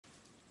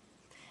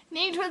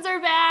Name twins are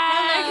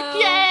back! Hello.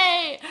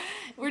 Yay!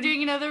 We're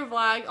doing another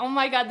vlog. Oh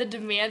my god, the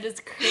demand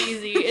is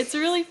crazy. It's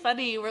really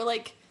funny. We're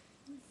like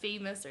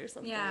famous or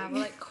something. Yeah, we're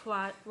like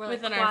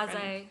within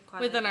quasi.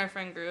 within our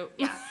friend group.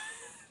 Yeah.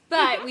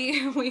 But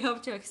we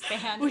hope to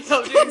expand. We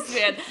hope to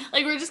expand.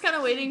 Like, we're just kind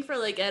of waiting for,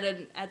 like,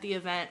 at the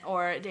event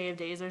or Day of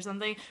Days or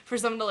something, for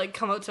someone to, like,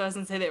 come up to us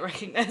and say they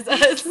recognize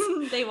us.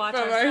 They watch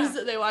our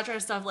stuff. They watch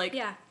our stuff, like,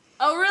 Yeah.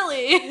 oh,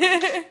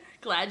 really?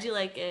 Glad you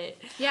like it.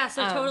 Yeah,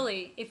 so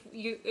totally.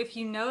 If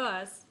you know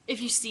us.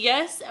 If you see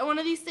us at one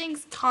of these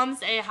things, come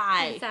say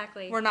hi.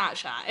 Exactly. We're not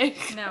shy.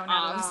 No,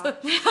 not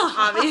at all.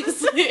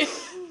 Obviously.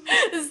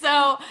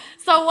 So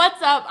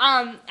what's up?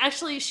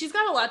 Actually, she's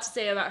got a lot to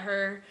say about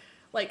her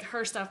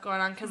stuff going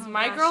on, because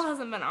my girl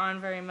hasn't been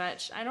on very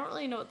much. I don't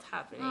really know what's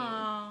happening.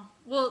 Oh.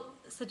 Well,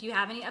 so do you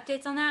have any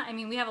updates on that? I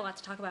mean, we have a lot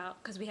to talk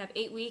about, because we have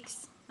 8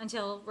 weeks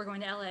until we're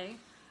going to LA.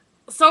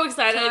 So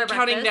excited,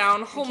 counting breakfast.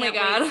 down. Oh my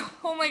god. Wait.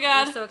 Oh my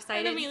god. We're so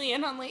excited. And Amelia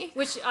and Hunley.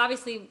 Which,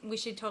 obviously, we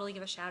should totally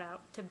give a shout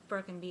out to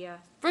Brooke and Bia.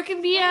 Brooke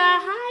and Bia,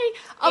 hi.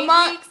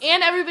 8 weeks.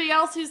 And everybody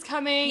else who's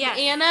coming. Yes.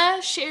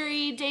 Anna,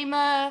 Sherry,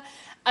 Dama.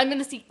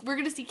 We're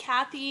gonna see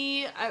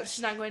Kathy.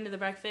 She's not going to the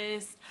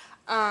breakfast.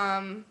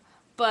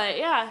 But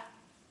yeah,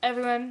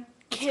 everyone.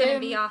 It's Kim, going to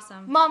be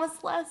awesome. Mama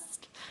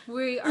Celeste.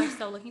 We are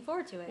so looking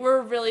forward to it.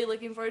 We're really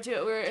looking forward to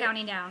it. We're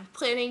counting down.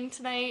 planning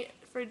tonight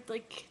for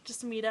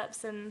just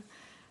meetups, and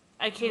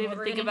I can't even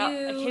think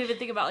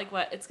about like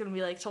what it's gonna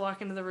be like to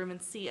walk into the room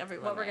and see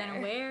everyone. What we're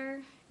gonna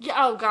wear. Yeah.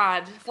 Oh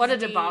God. What a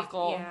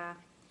debacle. Yeah.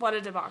 What a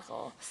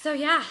debacle. So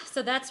yeah.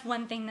 So that's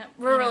one thing that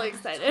we're really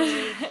excited.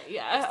 Totally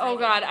yeah. excited. Oh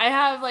God. I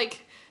have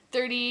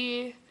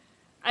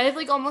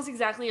almost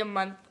exactly a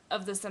month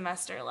of the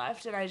semester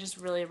left, and I just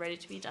really am ready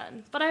to be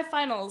done. But I have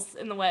finals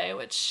in the way,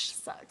 which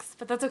sucks.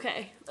 But that's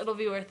okay. It'll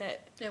be worth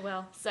it. It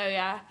will. So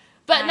yeah.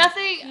 But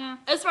nothing, yeah.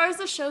 As far as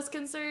the show's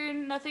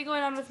concerned, nothing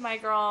going on with my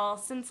girl.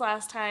 Since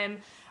last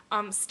time,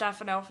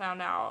 Stefano found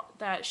out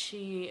that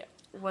she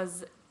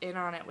was in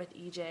on it with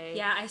EJ.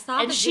 Yeah, I saw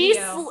and the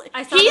video.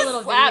 I saw he the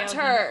little slapped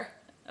video. her.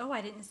 Oh,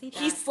 I didn't see that.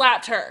 He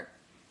slapped her.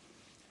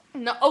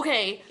 No,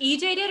 okay. EJ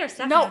did or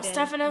Stefano did? No,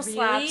 Stefano really?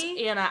 slapped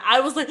Anna. I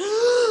was like,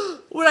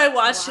 when I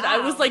watched it, I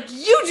was like,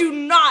 you do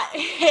not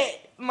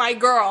hit my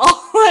girl.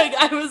 Like,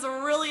 I was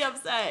really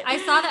upset. I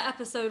saw the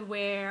episode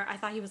where I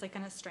thought he was like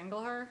gonna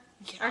strangle her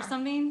or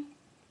something.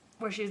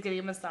 Where she was getting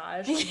a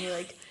massage and he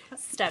like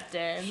stepped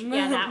in.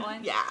 Yeah, that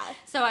one. Yeah.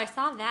 So I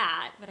saw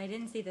that, but I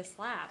didn't see the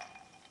slap.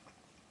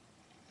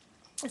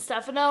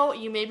 Stefano,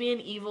 you may be an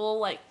evil,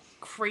 like,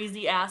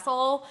 crazy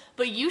asshole,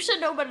 but you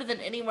should know better than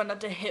anyone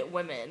not to hit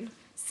women.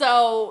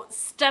 So,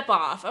 step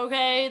off,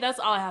 okay? That's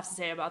all I have to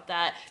say about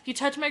that. If you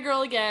touch my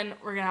girl again,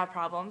 we're gonna have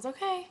problems,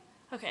 okay?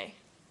 Okay.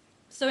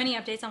 So any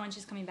updates on when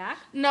she's coming back?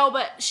 No,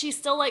 but she's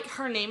still, like,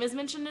 her name is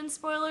mentioned in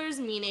spoilers,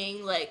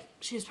 meaning, like,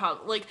 she's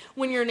probably, like,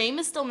 when your name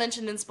is still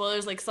mentioned in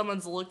spoilers, like,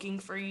 someone's looking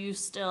for you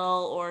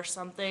still or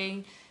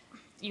something,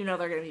 you know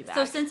they're gonna be back.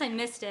 So since I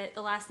missed it,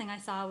 the last thing I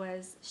saw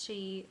was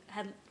he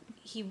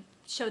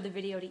showed the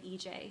video to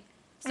EJ.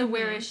 So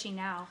where is she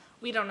now?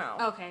 We don't know.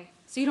 Okay.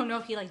 So you don't know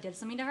if he, like, did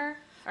something to her?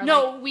 Or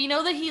No, we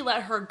know that he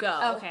let her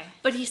go. Okay.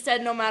 But he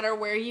said no matter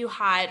where you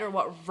hide or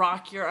what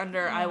rock you're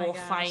under, I will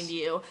gosh. find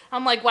you.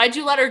 I'm like, why'd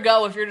you let her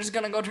go if you're just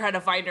gonna go try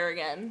to find her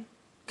again?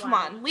 Come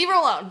on, leave her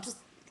alone. Just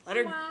let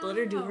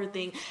her do her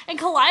thing. And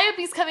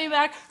Calliope's coming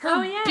back,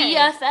 her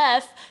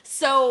BFF.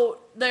 So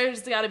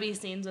there's got to be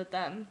scenes with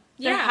them.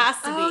 There has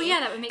to be. Oh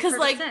yeah, that would make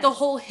perfect sense. Because like the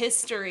whole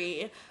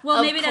history. Well,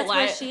 of maybe that's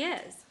where she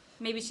is.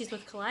 Maybe she's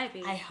with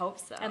Calliope. I hope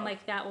so. And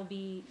like that will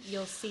be,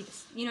 you'll see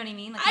this, you know what I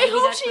mean? Like, I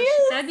hope she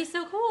is. That'd be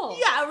so cool.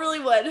 Yeah, it really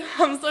would.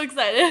 I'm so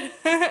excited.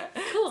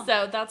 Cool.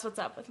 So that's what's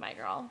up with my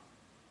girl.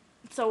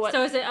 So what?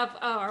 So is it up?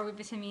 Oh, are we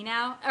to me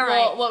now? All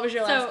well, right. what was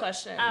your last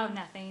question? Oh,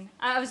 nothing.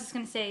 I was just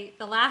gonna say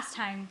the last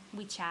time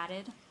we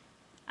chatted,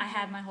 I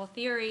had my whole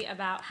theory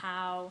about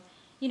how,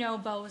 you know,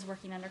 Bo was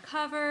working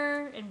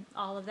undercover and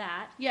all of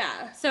that.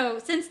 Yeah. So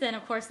since then,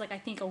 of course, like I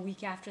think a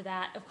week after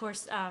that, of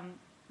course,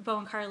 Bo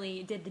and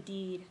Carly did the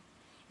deed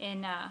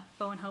in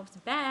Bo and Hope's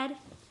bed.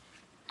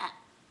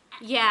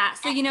 Yeah.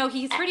 So you know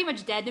he's pretty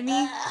much dead to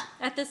me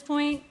at this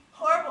point.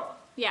 Horrible.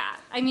 Yeah,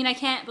 I mean, I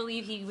can't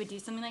believe he would do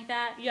something like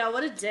that. Yeah,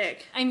 what a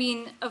dick. I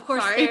mean, of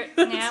course, Sorry.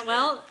 yeah,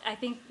 well, I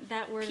think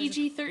that word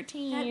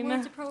PG-13. that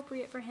word's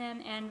appropriate for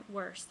him and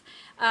worse.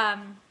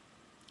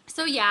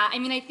 So yeah, I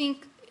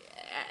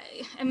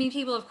mean,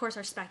 people, of course,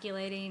 are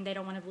speculating. They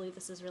don't want to believe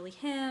this is really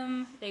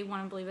him. They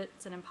want to believe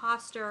it's an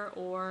imposter,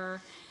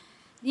 or,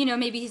 you know,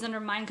 maybe he's under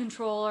mind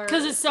control, or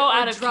because it's so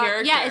out of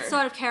character. Yeah, it's so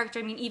out of character.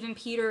 I mean, even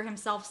Peter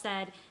himself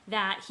said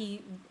that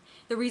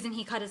the reason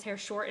he cut his hair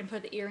short and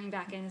put the earring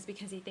back in is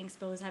because he thinks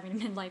Bo is having a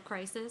midlife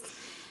crisis.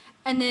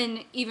 And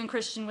then even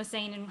Christian was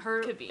saying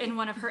in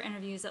one of her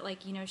interviews that,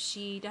 like, you know,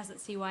 she doesn't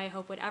see why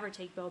Hope would ever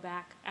take Bo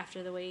back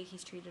after the way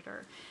he's treated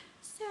her.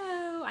 So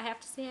I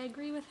have to say I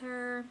agree with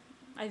her.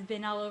 I've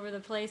been all over the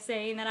place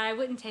saying that I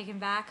wouldn't take him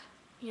back.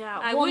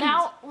 Yeah. Well,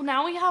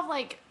 now we have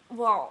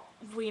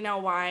we know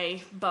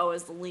why Bo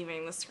is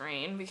leaving the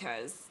screen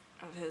because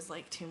of his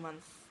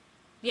 2-month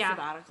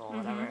sabbatical or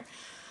whatever.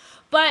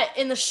 But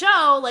in the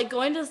show, like,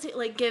 going to see,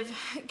 like, give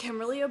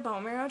Kimberly a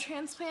bone marrow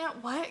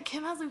transplant. What?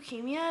 Kim has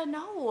leukemia?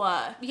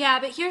 No. Yeah,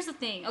 but here's the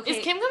thing. Okay.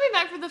 Is Kim coming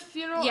back for the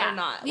funeral or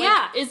not?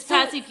 Like, is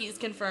Patsy Pease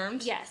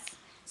confirmed? Yes.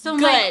 So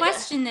my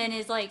question then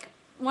is, like,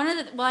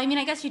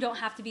 I guess you don't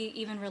have to be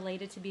even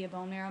related to be a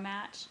bone marrow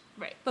match.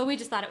 Right. But we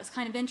just thought it was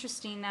kind of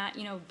interesting that,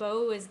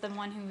 Bo is the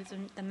one who was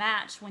in the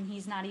match when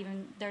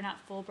they're not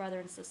full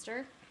brother and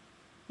sister.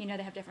 They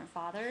have different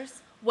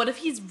fathers. What if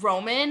he's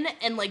Roman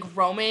and, like,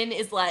 Roman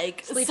is,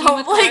 like, sleeping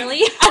with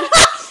Carly?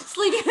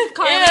 Sleeping with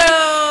Carly. Ew.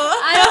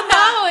 I don't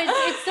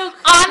know. It's so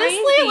crazy.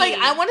 Honestly, like,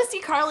 I want to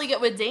see Carly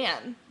get with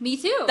Dan. Me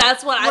too.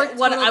 That's what I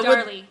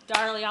would.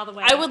 Darly all the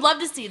way. I would love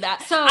to see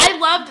that. So I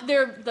loved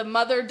the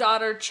mother,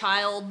 daughter,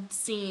 child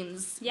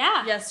scenes.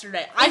 Yeah.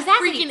 Yesterday,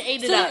 exactly. I freaking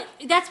ate it up.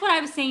 That's what I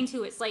was saying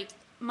too. It's like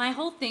my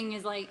whole thing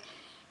is like,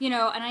 and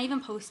I even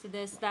posted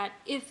this that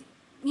if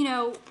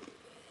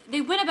they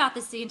went about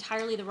this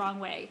entirely the wrong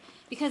way,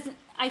 because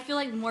I feel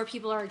like more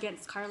people are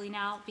against Carly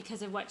now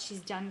because of what she's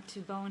done to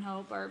Bo and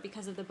Hope, or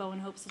because of the Bo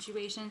and Hope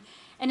situation.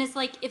 And it's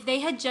like, if they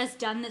had just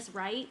done this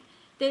right,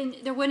 then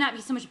there would not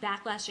be so much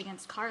backlash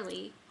against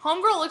Carly.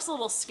 Homegirl looks a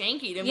little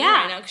skanky to me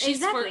right now, because she's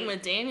flirting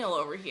with Daniel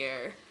over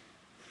here.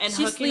 And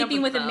she's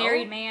sleeping with a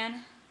married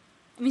man.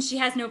 I mean, she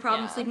has no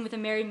problem sleeping with a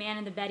married man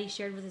in the bed he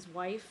shared with his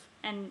wife,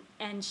 and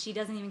she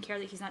doesn't even care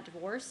that he's not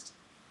divorced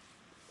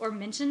or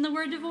mention the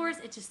word divorce.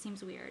 It just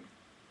seems weird.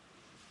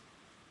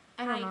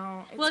 I don't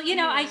know. Well,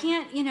 I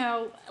can't,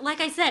 like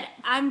I said,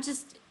 I'm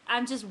just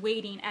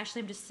waiting.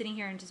 Actually, I'm just sitting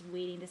here and just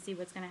waiting to see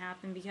what's going to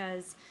happen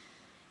because,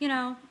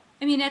 I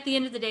mean, at the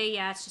end of the day,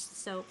 it's just a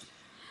soap.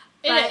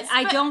 But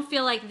I don't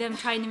feel like them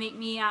trying to make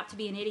me out to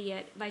be an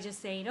idiot by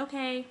just saying,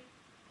 okay,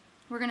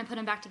 we're going to put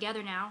them back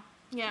together now.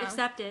 Yeah.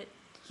 Accept it.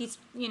 He's,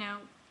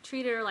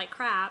 treated her like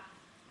crap,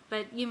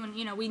 but even,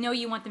 we know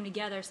you want them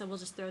together, so we'll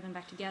just throw them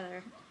back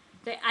together.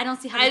 I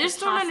don't see how. I just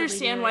don't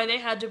understand why they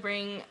had to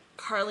bring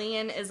Carly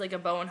in as like a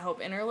Bo and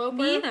Hope interloper.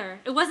 Me either.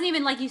 It wasn't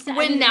even like you said.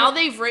 When now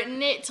they've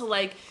written it to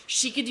like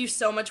she could do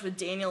so much with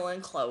Daniel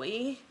and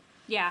Chloe.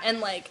 Yeah.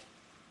 And like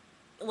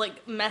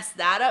mess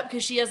that up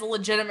because she has a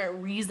legitimate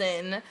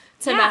reason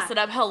to mess it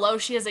up. Hello,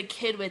 she has a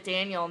kid with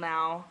Daniel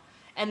now,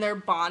 and they're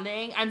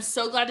bonding. I'm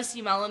so glad to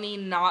see Melanie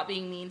not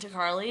being mean to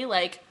Carly.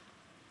 Like,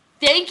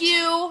 thank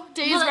you,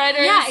 Days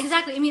writers. Yeah,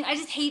 exactly. I mean, I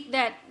just hate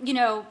that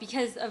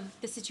because of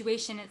the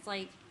situation. It's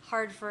like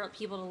hard for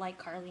people to like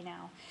Carly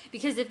now,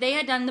 because if they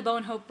had done the Bo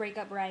and Hope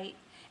breakup right,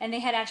 and they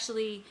had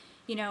actually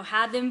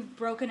had them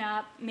broken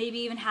up, maybe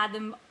even had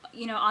them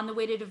on the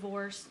way to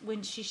divorce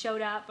when she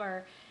showed up,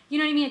 or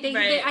what I mean.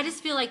 I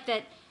just feel like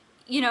that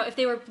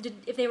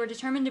if they were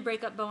determined to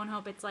break up Bo and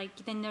Hope, it's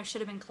like then there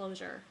should have been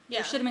closure. Yeah.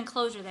 There should have been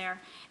closure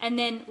there, and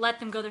then let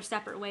them go their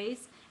separate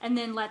ways, and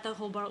then let the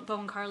whole Bo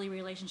and Carly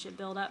relationship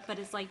build up. But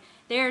it's like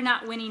they're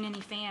not winning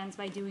any fans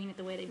by doing it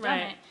the way they've done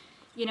it.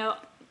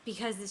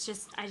 Because it's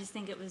just, I just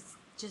think it was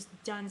just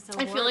done so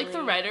horribly. I feel like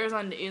the writers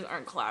on Days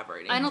aren't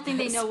collaborating. I don't think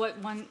they know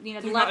what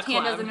the left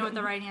hand doesn't know what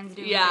the right hand's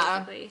doing.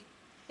 Yeah. Basically.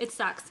 It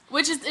sucks.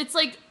 It's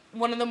like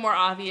one of the more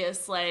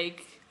obvious,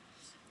 like,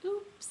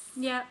 oops.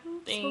 Yeah.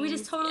 Things. But we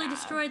just totally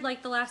destroyed,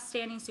 like, the last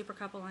standing super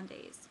couple on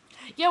Days.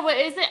 Yeah, what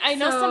is it? I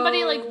know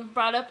somebody, like,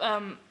 brought up,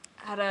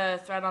 had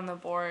a thread on the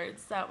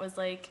boards that was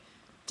like,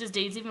 does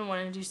Days even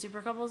want to do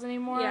super couples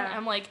anymore? Yeah.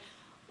 I'm like,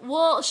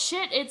 well,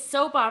 shit, it's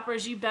soap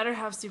operas. You better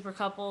have super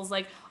couples.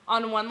 Like,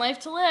 on One Life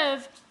to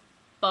Live,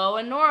 Bo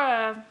and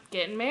Nora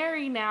getting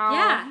married now.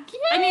 Yeah.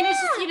 I mean,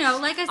 it's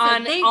just, like I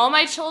said. On All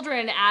My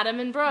Children, Adam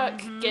and Brooke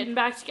getting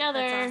back together.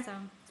 That's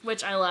awesome.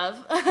 Which I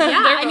love.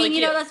 Yeah, I mean,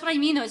 cute. That's what I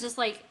mean, though. It's just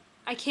like,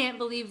 I can't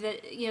believe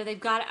that, they've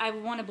got, I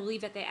want to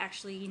believe that they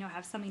actually,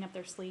 have something up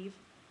their sleeve.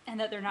 And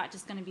that they're not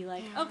just going to be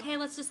like, okay,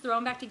 let's just throw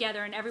them back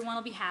together and everyone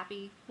will be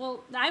happy.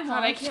 Well, I won't.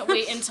 God, I can't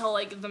wait until,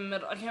 like, the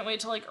middle. I can't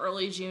wait till, like,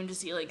 early June to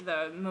see, like,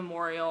 the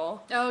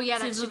memorial. Oh, yeah,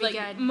 that should be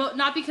like, good.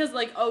 Not because,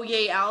 like, oh,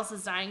 yay, Alice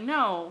is dying.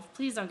 No,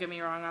 please don't get me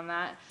wrong on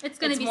that. It's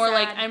going to be more sad.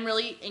 Like, I'm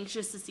really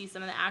anxious to see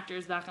some of the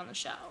actors back on the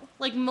show.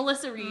 Like,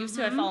 Melissa Reeves,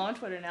 who I follow on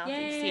Twitter now,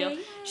 thanks to you.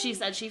 She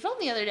said she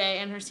filmed the other day,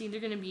 and her scenes are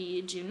going to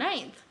be June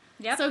 9th.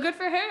 Yep. So good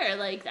for her.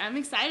 Like, I'm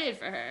excited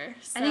for her.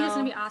 So. I think it's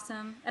going to be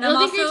awesome. And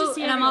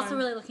I'm also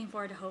really looking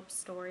forward to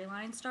Hope's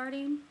storyline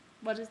starting.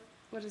 What is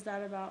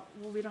that about?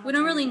 Well, we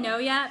don't really know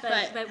yet,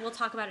 but we'll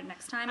talk about it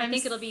next time. I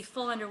think it'll be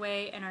full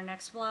underway in our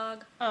next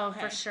vlog. Oh, okay.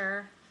 For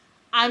sure.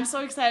 I'm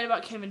so excited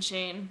about Kim and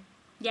Shane.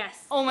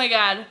 Yes. Oh my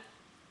god.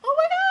 Oh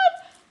my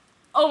god.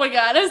 Oh my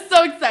god. I'm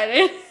so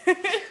excited.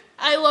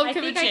 I love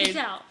Kim and Shane. I can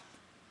tell.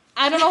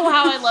 I don't know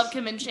how I love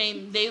Kim and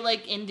Shane. They,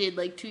 like, ended,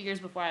 like, 2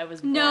 years before I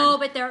was born. No,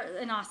 but they're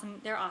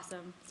awesome. They're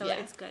awesome. So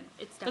it's good.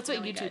 It's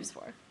definitely That's what YouTube's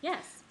for.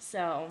 Yes.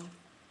 So,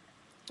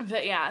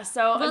 but yeah.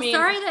 So, well, I mean.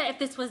 Sorry that if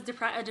this was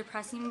a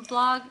depressing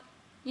vlog,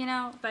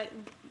 but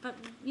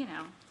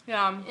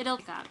Yeah. It'll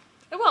stop.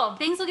 It will.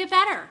 Things will get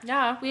better.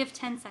 Yeah. We have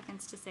 10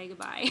 seconds to say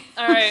goodbye.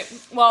 All right.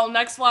 Well,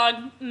 next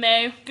vlog,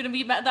 May, gonna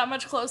be that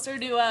much closer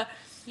to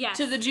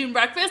to the June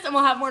breakfast, and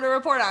we'll have more to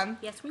report on.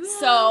 Yes, we will.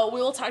 So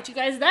we will talk to you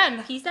guys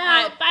then. Peace out.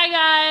 All right, bye,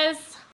 guys.